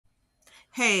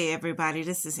Hey everybody,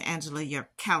 this is Angela, your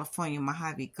California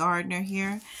Mojave gardener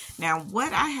here. Now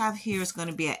what I have here is going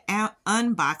to be an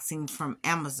unboxing from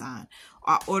Amazon.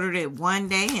 I ordered it one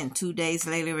day and 2 days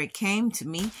later it came to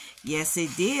me. Yes,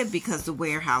 it did, because the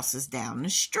warehouse is down the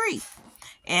street.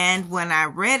 And when I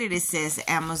read it, it says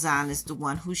Amazon is the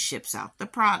one who ships out the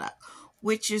product,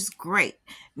 which is great.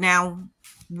 Now,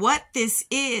 what this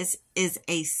is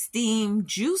a steam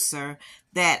juicer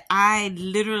that I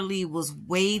literally was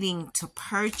waiting to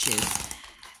purchase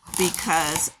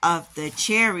because of the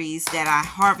cherries that I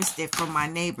harvested from my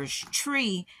neighbor's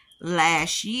tree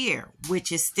last year,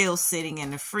 which is still sitting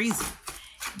in the freezer.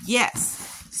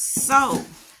 Yes, so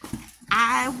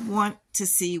I want to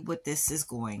see what this is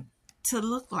going to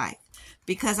look like,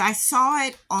 because I saw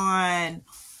it on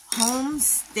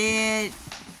Homestead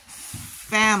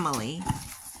Family.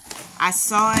 I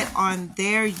saw it on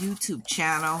their YouTube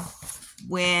channel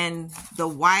when the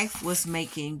wife was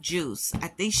making juice. I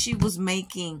think she was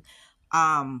making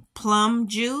plum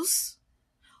juice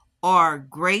or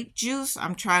grape juice.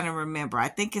 I'm trying to remember. I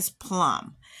think it's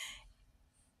plum.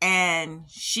 And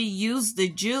she used the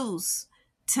juice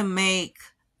to make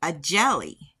a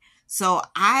jelly. So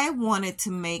I wanted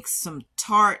to make some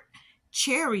tart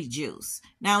cherry juice.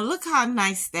 Now look how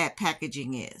nice that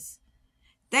packaging is.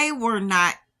 They were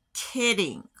not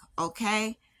kidding,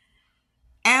 okay?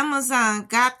 Amazon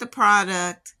got the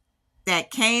product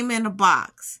that came in a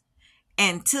box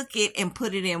and took it and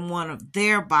put it in one of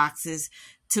their boxes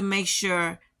to make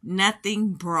sure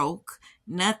nothing broke,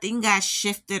 nothing got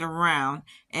shifted around,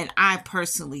 and I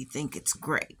personally think it's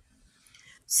great.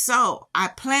 So I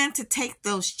plan to take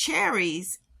those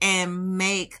cherries and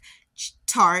make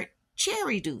tart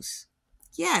cherry juice.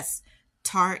 Yes,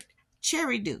 tart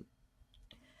cherry juice.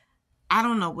 I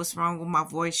don't know what's wrong with my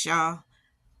voice, y'all,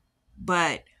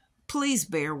 but please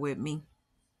bear with me.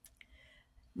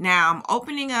 Now I'm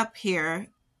opening up here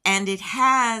and it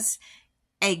has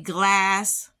a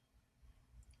glass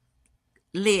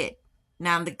lid.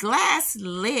 Now the glass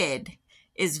lid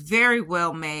is very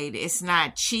well made. It's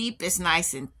not cheap. It's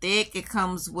nice and thick. It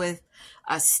comes with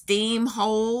a steam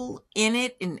hole in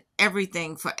it and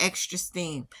everything for extra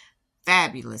steam.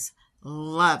 Fabulous.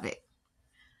 Love it.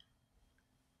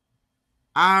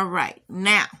 All right,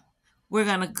 now we're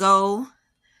going to go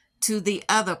to the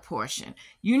other portion.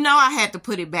 You know I had to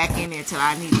put it back in there till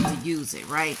I needed to use it,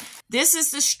 right? This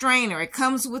is the strainer. It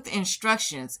comes with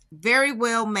instructions. Very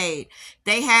well made.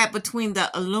 They had between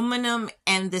the aluminum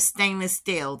and the stainless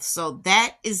steel. So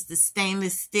that is the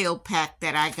stainless steel pack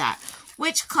that I got,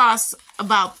 which costs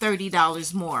about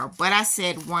 $30 more. But I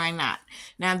said, why not?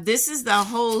 Now, this is the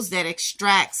hose that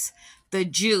extracts the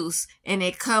juice, and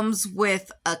it comes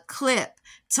with a clip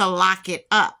to lock it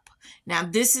up. Now,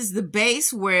 this is the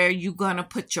base where you're going to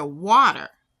put your water.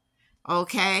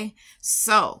 Okay,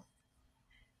 so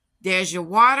there's your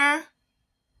water,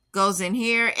 goes in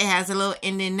here. It has a little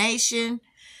indentation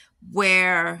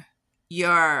where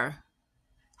your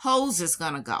hose is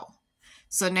going to go.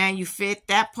 So now you fit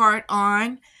that part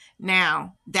on.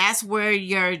 Now, that's where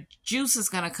your juice is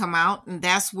going to come out, and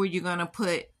that's where you're going to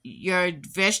put your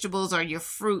vegetables or your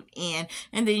fruit in,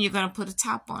 and then you're going to put a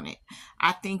top on it.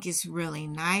 I think it's really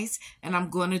nice, and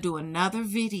I'm going to do another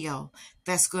video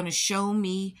that's going to show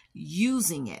me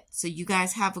using it. So you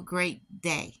guys have a great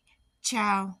day.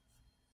 Ciao.